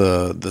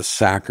the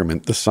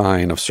sacrament, the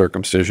sign of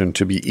circumcision,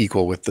 to be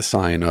equal with the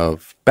sign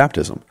of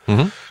baptism,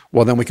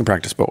 well, then we can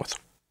practice both.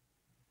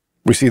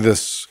 We see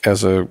this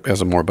as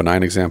a more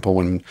benign example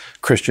when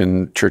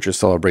Christian churches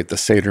celebrate the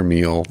Seder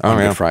meal on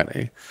Good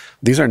Friday.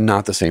 These are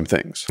not the same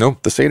things. No.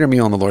 The Seder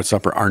meal and the Lord's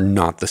Supper are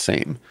not the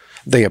same.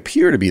 They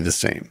appear to be the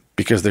same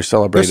because they're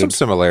celebrated. There's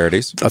some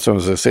similarities. That's what I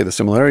was going to say. The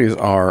similarities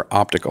are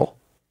optical.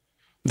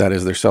 That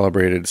is, they're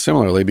celebrated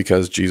similarly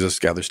because Jesus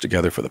gathers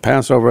together for the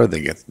Passover.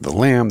 They get the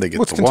lamb, they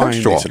get the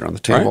wine, they sit around the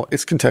table. Right?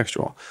 It's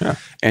contextual. Yeah.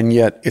 And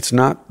yet it's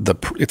not the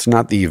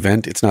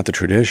event, it's not the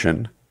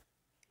tradition.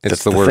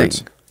 It's the words.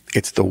 Thing.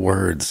 It's the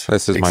words.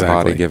 This is my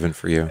body given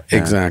for you. Yeah.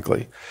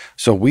 Exactly.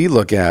 So we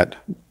look at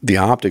the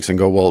optics and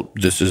go, well,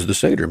 this is the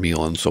Seder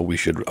meal, and so we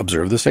should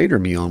observe the Seder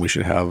meal, and we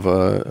should have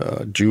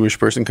a Jewish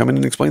person come in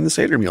and explain the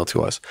Seder meal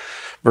to us.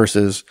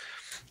 Versus,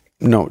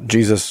 no,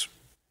 Jesus,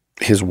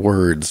 his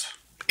words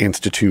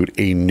institute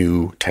a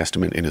new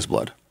testament in his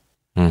blood.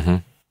 Mm-hmm.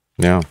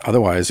 Yeah.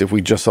 Otherwise, if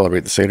we just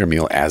celebrate the Seder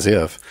meal as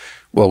if,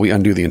 well, we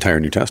undo the entire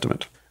New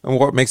Testament. And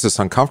what makes us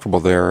uncomfortable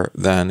there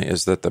then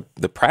is that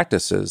the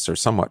practices are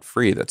somewhat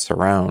free that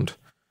surround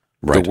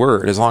the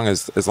word, as long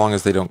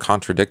as they don't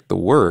contradict the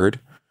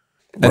word.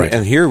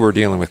 And here we're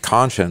dealing with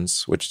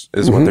conscience, which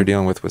is what they're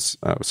dealing with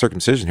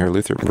circumcision here.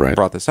 Luther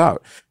brought this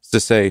out. It's to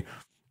say,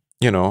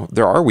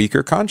 there are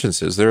weaker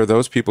consciences. There are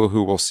those people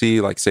who will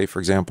see, like, say, for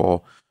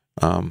example,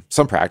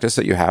 some practice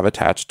that you have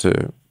attached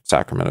to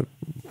sacrament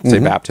of, say,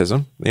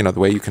 baptism, the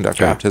way you conduct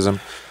baptism,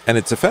 and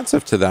it's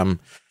offensive to them.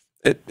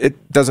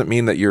 It doesn't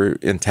mean that you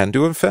intend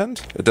to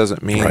offend. It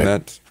doesn't mean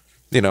that,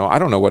 I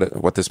don't know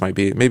what this might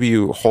be. Maybe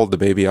you hold the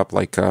baby up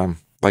like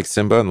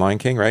Simba and Lion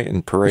King, right?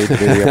 And parade the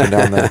baby up and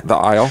down the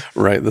aisle.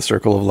 Right, the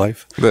circle of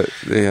life. But,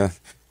 yeah.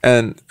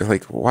 And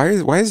like, why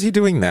is he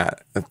doing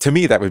that? To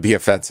me, that would be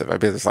offensive. I'd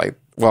be just like,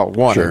 well,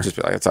 one, I'd just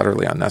be like, it's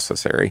utterly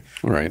unnecessary.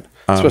 Right.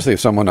 Especially if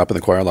someone up in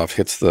the choir loft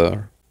hits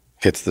the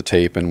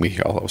tape and we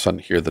all of a sudden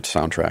hear the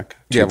soundtrack.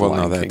 Yeah, well,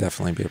 no, that'd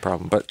definitely be a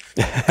problem. But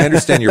I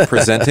understand you're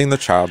presenting the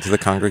child to the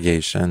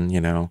congregation,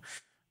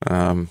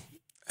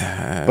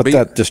 but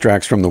that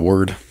distracts from the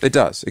word. It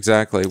does,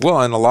 exactly. Well,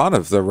 and a lot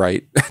of the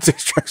rite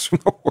distracts from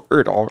the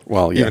word,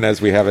 even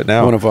as we have it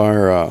now. One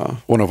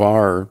of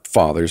our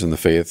fathers in the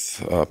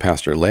faith,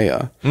 Pastor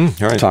Leah,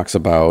 talks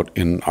about,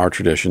 in our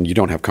tradition, you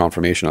don't have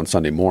confirmation on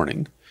Sunday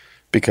morning,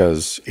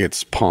 because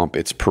it's pomp,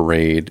 it's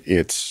parade,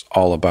 it's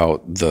all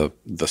about the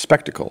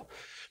spectacle.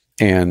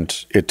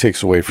 And it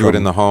takes away from... Do it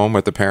in the home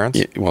with the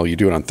parents? Well, you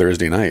do it on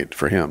Thursday night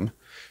for him,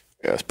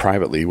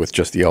 privately with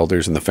just the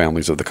elders and the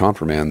families of the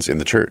confirmands in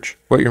the church.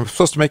 Well, you're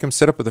supposed to make them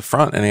sit up at the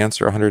front and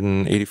answer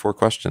 184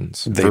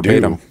 questions.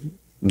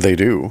 They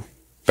do.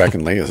 Back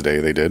in Leah's day,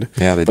 they did.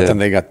 Yeah, they did. But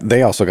then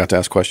they also got to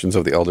ask questions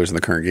of the elders in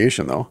the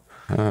congregation, though.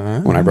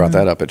 When I brought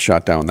that up, it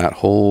shot down that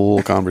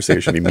whole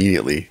conversation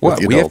immediately.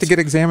 What, we have to get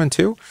examined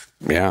too?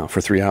 Yeah, for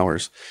 3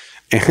 hours.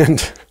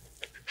 And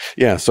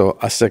yeah, so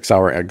a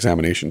 6-hour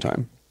examination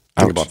time.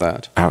 Think about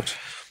that. Ouch.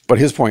 But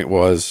his point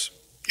was,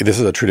 this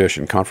is a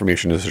tradition.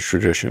 Confirmation is a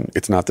tradition.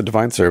 It's not the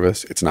divine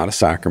service. It's not a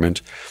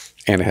sacrament.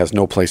 And it has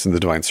no place in the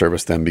divine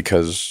service then,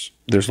 because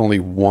there's only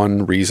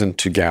one reason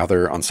to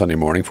gather on Sunday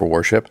morning for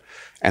worship,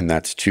 and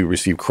that's to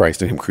receive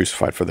Christ and him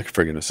crucified for the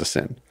forgiveness of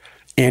sin.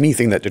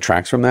 Anything that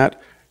detracts from that,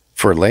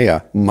 for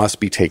Leah, must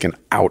be taken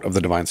out of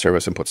the divine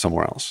service and put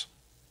somewhere else.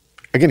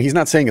 Again, he's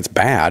not saying it's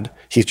bad.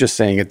 He's just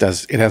saying it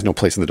has no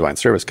place in the divine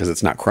service because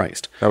it's not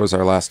Christ. That was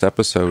our last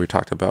episode. We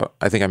talked about,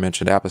 I think I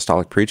mentioned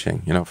apostolic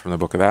preaching, from the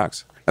book of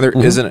Acts. And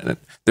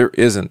there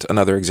isn't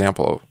another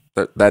example.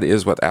 That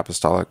is what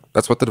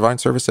that's what the divine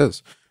service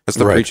is. It's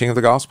the preaching of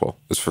the gospel.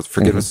 It's for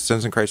forgiveness of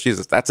sins in Christ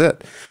Jesus. That's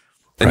it.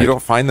 And you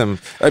don't find them,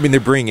 they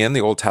bring in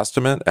the Old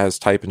Testament as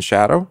type and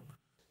shadow,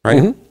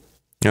 right?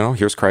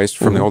 Here's Christ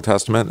from the Old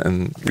Testament,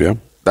 and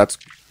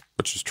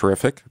which is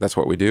terrific. That's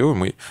what we do.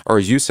 And or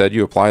as you said,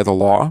 you apply the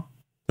law,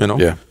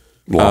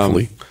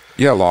 lawfully.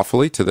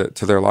 Lawfully to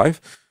their life.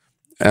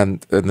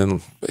 And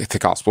then the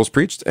gospel is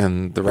preached,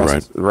 and the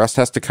rest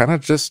has to kind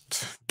of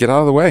just get out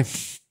of the way.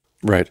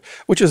 Right.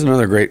 Which is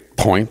another great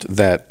point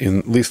that in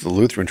at least the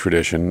Lutheran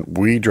tradition,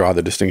 we draw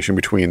the distinction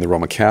between the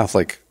Roman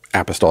Catholic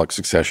apostolic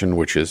succession,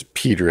 which is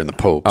Peter and the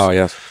popes. Oh,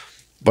 yes.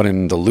 But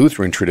in the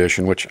Lutheran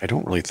tradition, which I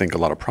don't really think a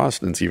lot of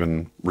Protestants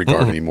even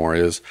regard anymore,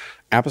 is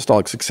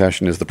apostolic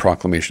succession is the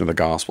proclamation of the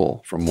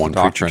gospel from one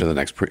preacher to the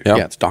next preacher. Yep.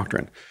 Yeah, it's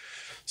doctrine.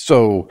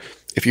 So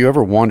if you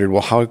ever wondered,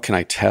 well, how can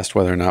I test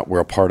whether or not we're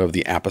a part of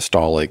the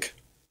apostolic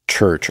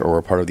church or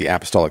we're part of the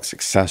apostolic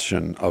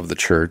succession of the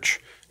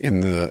church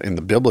in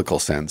the biblical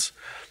sense?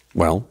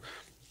 Well,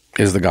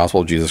 is the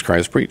gospel of Jesus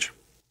Christ preached?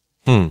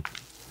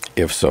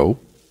 If so,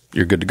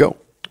 you're good to go.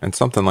 And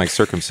something like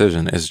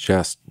circumcision is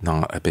just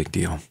not a big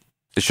deal.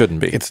 It shouldn't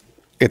be.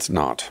 It's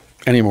not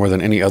any more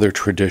than any other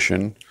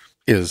tradition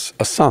is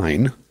a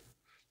sign,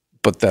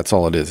 but that's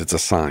all it is. It's a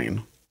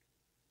sign.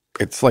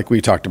 It's like we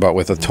talked about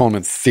with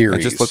atonement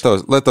theories. And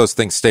just let those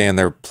things stay in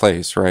their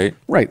place, right?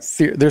 Right.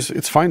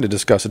 It's fine to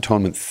discuss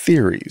atonement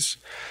theories,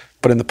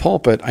 but in the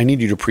pulpit, I need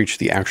you to preach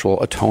the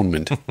actual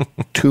atonement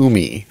to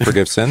me.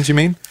 Forgive sins, you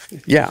mean?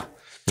 Yeah.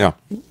 Yeah.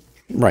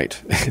 Right.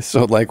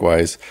 So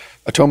likewise,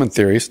 atonement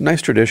theories,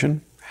 nice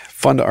tradition.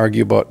 Fun to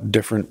argue about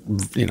different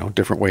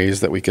ways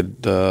that we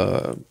could,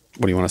 what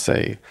do you want to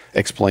say,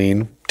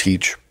 explain,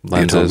 teach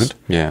Lenses. the atonement.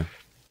 Yeah.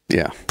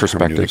 Yeah.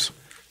 Perspectives.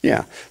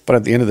 Yeah. But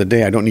at the end of the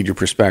day, I don't need your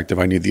perspective.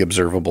 I need the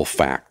observable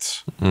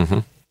facts. Mm-hmm.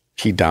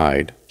 He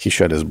died. He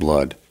shed his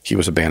blood. He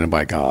was abandoned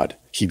by God.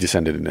 He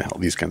descended into hell.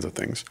 These kinds of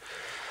things.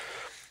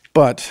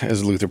 But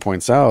as Luther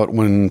points out,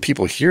 when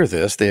people hear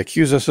this, they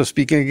accuse us of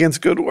speaking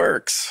against good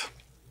works.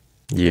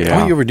 Yeah.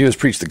 All you ever do is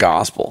preach the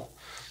gospel.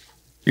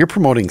 You're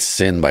promoting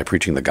sin by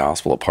preaching the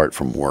gospel apart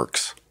from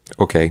works.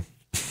 Okay.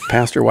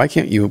 Pastor, why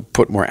can't you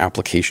put more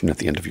application at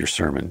the end of your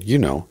sermon?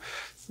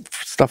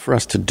 Stuff for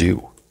us to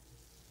do.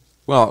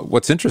 Well,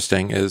 what's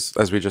interesting is,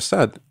 as we just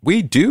said,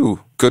 we do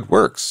good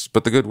works,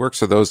 but the good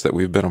works are those that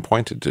we've been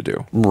appointed to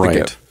do.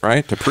 Right.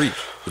 Right? To preach,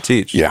 to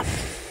teach. Yeah.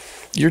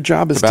 Your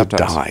job is to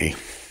die.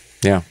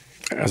 Yeah.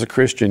 As a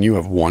Christian, you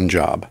have one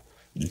job.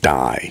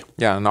 Die.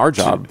 Yeah, and our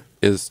job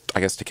is,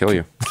 I guess, to kill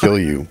you. Kill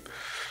you.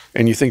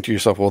 And you think to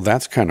yourself, well,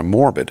 that's kind of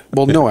morbid.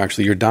 Well, no,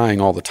 actually, you're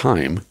dying all the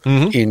time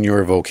in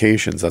your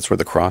vocations. That's where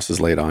the cross is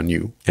laid on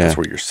you. Yeah. That's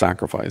where you're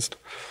sacrificed.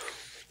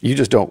 You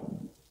just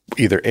don't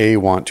either A,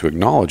 want to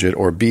acknowledge it,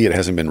 or B, it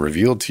hasn't been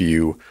revealed to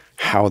you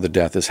how the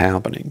death is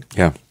happening.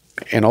 Yeah.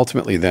 And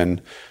ultimately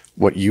then,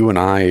 what you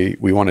and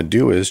we want to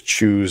do is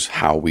choose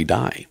how we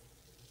die.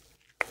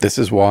 This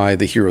is why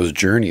the hero's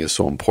journey is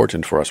so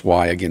important for us.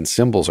 Why, again,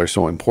 symbols are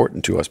so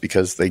important to us,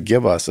 because they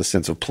give us a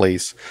sense of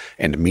place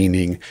and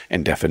meaning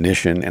and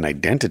definition and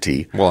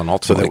identity. Well, and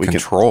ultimately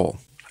control.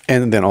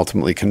 And then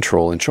ultimately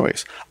control and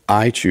choice.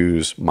 I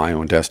choose my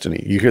own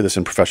destiny. You hear this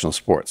in professional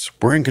sports.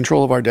 We're in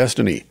control of our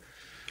destiny.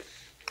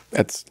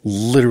 That's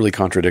literally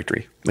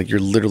contradictory. Like, you're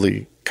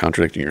literally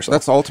contradicting yourself.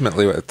 That's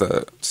ultimately at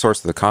the source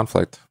of the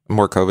conflict.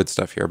 More COVID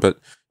stuff here, but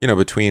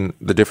between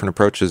the different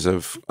approaches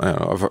of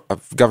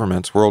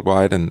governments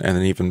worldwide and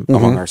even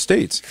among our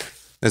states,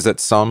 is that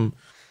some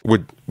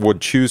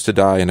would choose to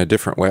die in a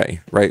different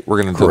way. Right?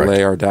 We're going to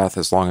delay our death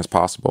as long as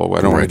possible.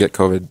 I don't want to get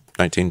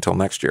COVID-19 until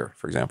next year,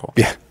 for example.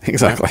 Yeah,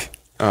 exactly.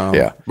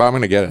 Right? But I'm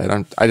going to get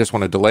it. I just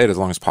want to delay it as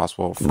long as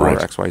possible for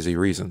XYZ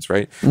reasons,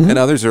 right? And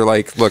others are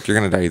like, look, you're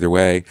going to die either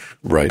way.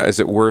 Right. Is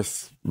it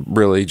worth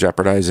really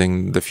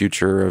jeopardizing the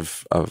future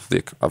of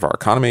our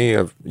economy,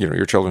 of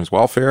your children's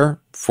welfare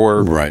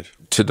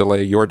to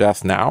delay your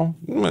death now?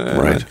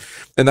 Right.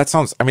 And that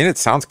sounds, it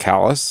sounds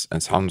callous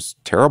and sounds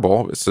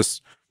terrible. It's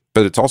just,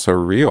 but it's also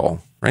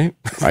real, right?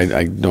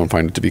 I don't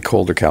find it to be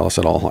cold or callous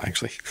at all,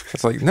 actually.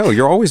 It's like, no,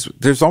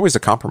 there's always a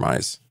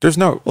compromise.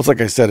 Well, it's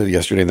like I said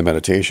yesterday in the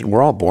meditation,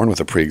 we're all born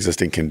with a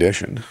pre-existing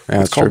condition.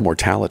 Yeah, it's called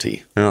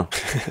mortality. Yeah.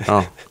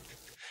 Oh.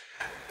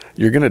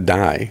 You're going to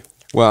die.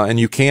 Well, and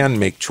you can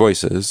make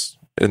choices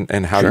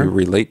in how you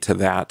relate to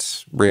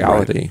that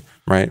reality,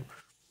 right?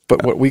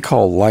 But what we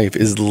call life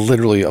is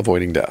literally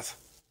avoiding death.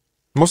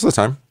 Most of the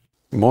time.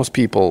 Most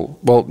people,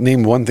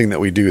 name one thing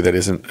that we do that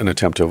isn't an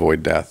attempt to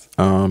avoid death.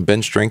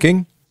 Binge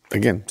drinking.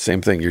 Again,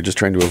 same thing. You're just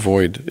trying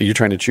to you're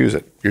trying to choose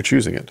it. You're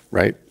choosing it,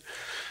 right?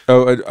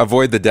 Oh,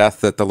 avoid the death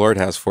that the Lord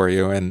has for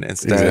you, and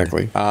instead.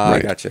 Exactly. I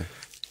got you.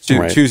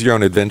 Choose your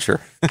own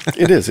adventure.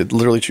 It is. It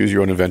literally choose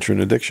your own adventure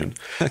and addiction.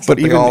 But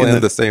even all in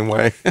the same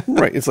way.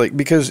 Right. It's like,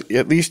 because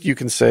at least you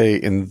can say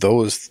in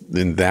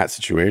that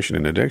situation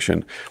in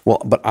addiction,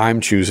 but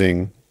I'm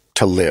choosing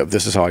to live.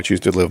 This is how I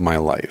choose to live my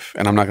life.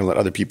 And I'm not going to let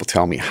other people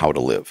tell me how to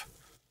live.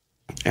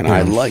 And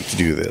I like to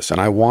do this, and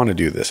I want to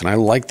do this. And I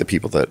like the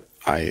people that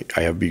I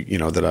have,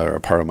 that are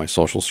a part of my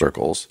social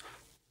circles.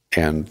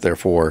 And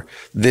therefore,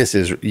 this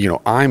is,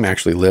 I'm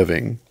actually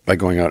living by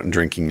going out and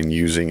drinking and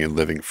using and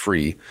living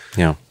free.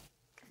 Yeah.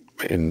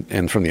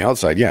 And from the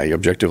outside,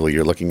 objectively,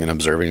 you're looking and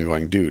observing and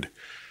going, dude,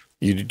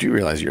 you do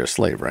realize you're a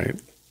slave, right?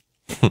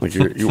 Like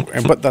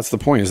but that's the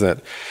point, is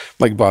that,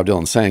 like Bob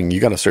Dylan's saying, you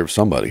got to serve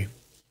somebody.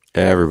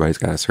 Everybody's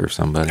got to serve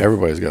somebody.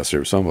 Everybody's got to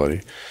serve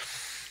somebody.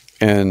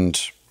 And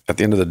at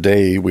the end of the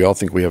day, we all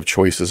think we have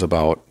choices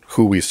about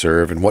who we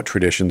serve and what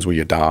traditions we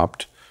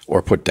adopt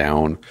or put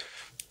down,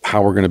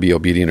 how we're going to be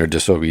obedient or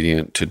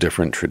disobedient to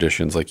different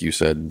traditions, like you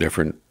said,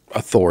 different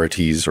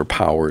authorities or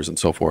powers and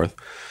so forth.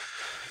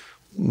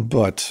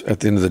 But at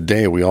the end of the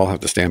day, we all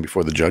have to stand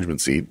before the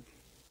judgment seat.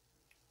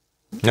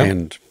 Yep.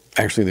 And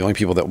actually, the only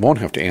people that won't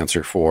have to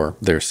answer for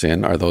their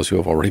sin are those who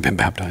have already been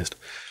baptized.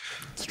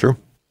 It's true.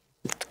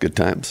 It's good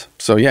times.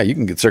 So yeah, you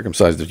can get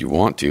circumcised if you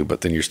want to,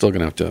 but then you're still going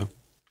to have to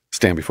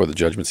stand before the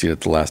judgment seat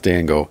at the last day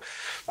and go,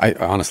 I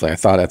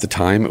thought at the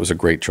time it was a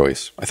great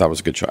choice. I thought it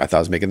was a good choice. I thought I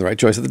was making the right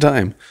choice at the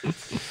time.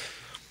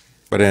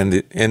 But in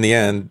the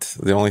end,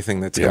 the only thing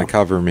that's going to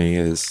cover me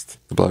is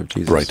the blood of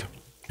Jesus. Right.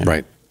 Yeah.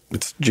 Right.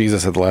 It's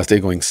Jesus at the last day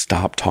going,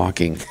 stop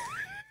talking.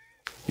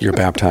 You're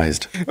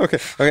baptized. Okay.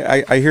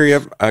 I hear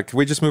you. Can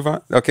we just move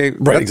on? Okay.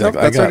 Right.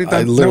 Exactly.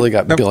 I literally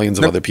got billions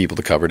of other people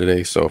to cover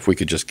today. So if we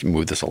could just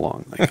move this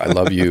along, I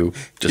love you.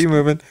 Just keep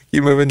moving.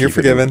 You're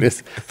forgiven.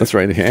 That's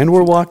right. And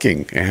we're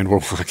walking.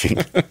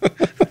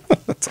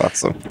 That's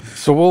awesome.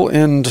 So we'll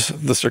end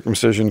the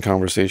circumcision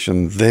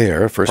conversation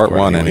there. First part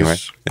one, anyway.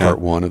 Yeah. Part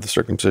one of the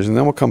circumcision.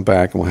 Then we'll come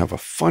back and we'll have a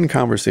fun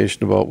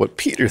conversation about what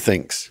Peter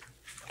thinks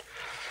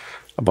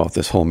about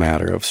this whole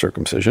matter of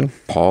circumcision.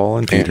 Paul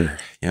and Peter.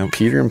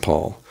 Peter and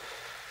Paul.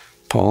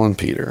 Paul and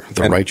Peter,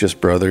 the righteous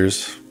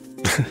brothers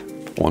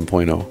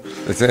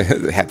 1.0. It's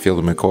Hatfield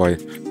and McCoy.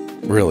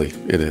 Really,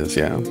 it is,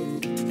 yeah.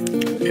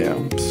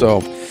 Yeah. So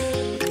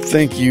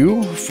thank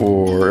you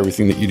for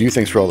everything that you do.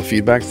 Thanks for all the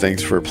feedback.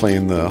 Thanks for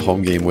playing the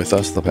home game with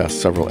us the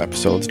past several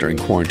episodes during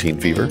quarantine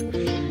fever.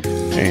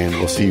 And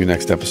we'll see you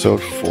next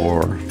episode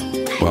for,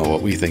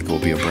 what we think will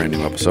be a brand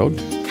new episode.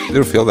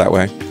 It'll feel that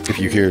way. If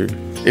you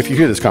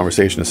hear this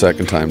conversation a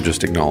second time,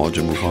 just acknowledge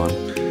and move on.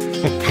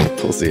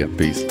 We'll see you.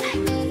 Peace.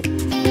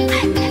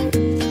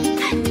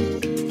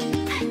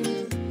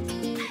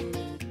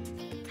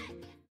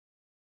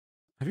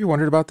 Have you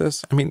wondered about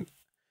this? I mean,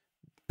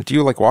 do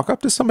you walk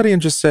up to somebody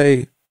and just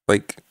say,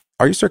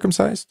 are you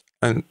circumcised?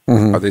 And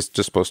are they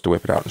just supposed to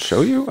whip it out and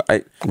show you?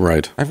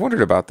 Right. I've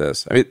wondered about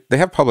this. I mean, they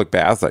have public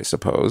baths, I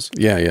suppose.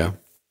 Yeah.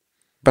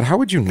 But how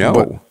would you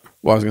know?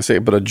 I was going to say,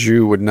 but a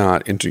Jew would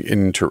not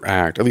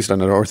interact, at least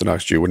an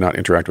Orthodox Jew would not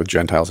interact with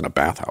Gentiles in a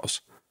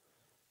bathhouse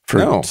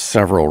for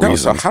several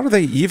reasons. So how do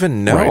they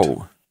even know?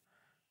 Right.